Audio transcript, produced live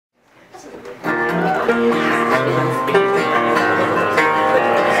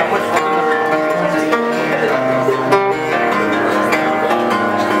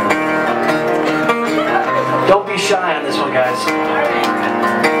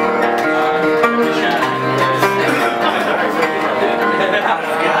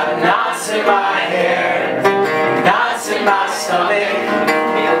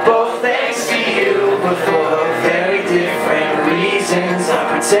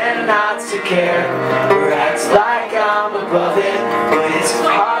pretend not to care, or act like I'm above it. But it's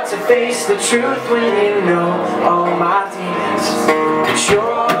hard to face the truth when you know all my demons. But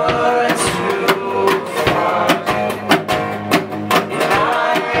you're too far,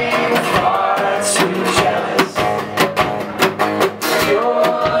 and I'm far too jealous.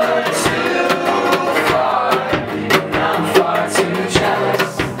 You're too far, and I'm far too jealous.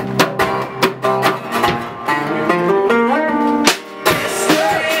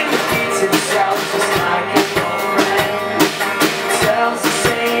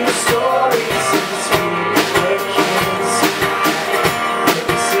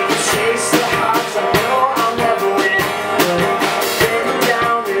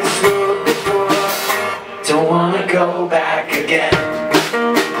 Go back again.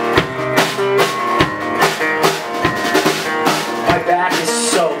 My back is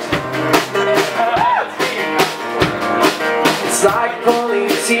soaked. It's like pulling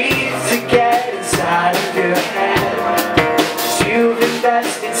teeth to get inside of your head. 'Cause you've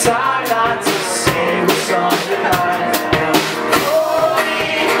invested time not to say what's on your mind. Now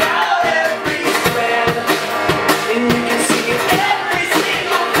rolling out every thread, and you can see every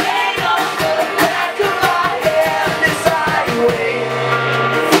single thing on the back of my head as I wait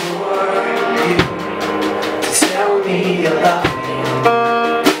for you to tell me you love me.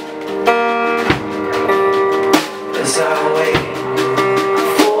 As I wait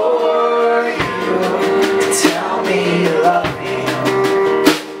for you to tell me you love me.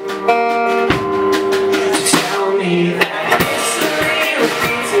 To tell me that history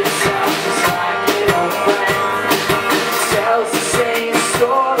repeats itself just like an old friend. It tells the same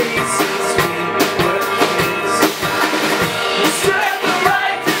story since we were kids. You serve the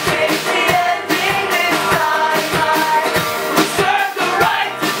right to take the ending this time. I reserve the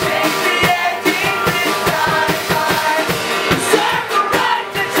right to take the ending this time. I reserve the right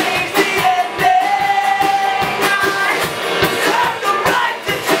to change the ending. I reserve the right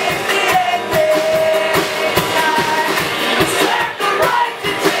to change the ending. I reserve the right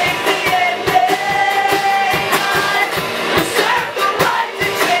to change the ending. I reserve the right to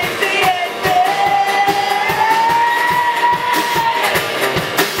change the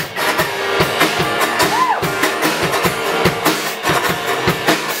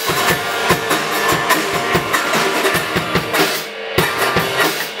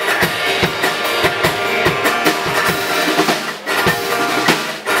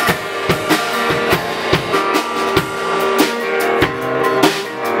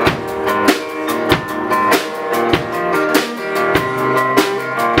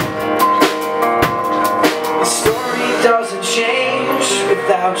The story doesn't change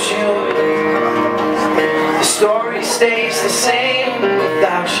without you. The story stays the same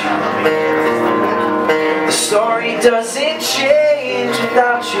without you. The story doesn't change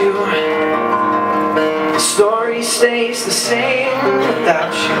without you. The story stays the same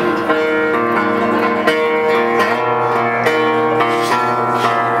without you.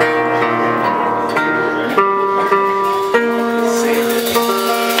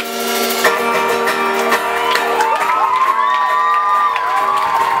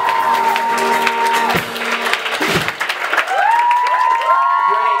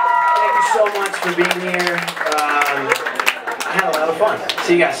 So much for being here. I had a lot of fun.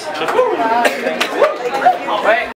 See you guys.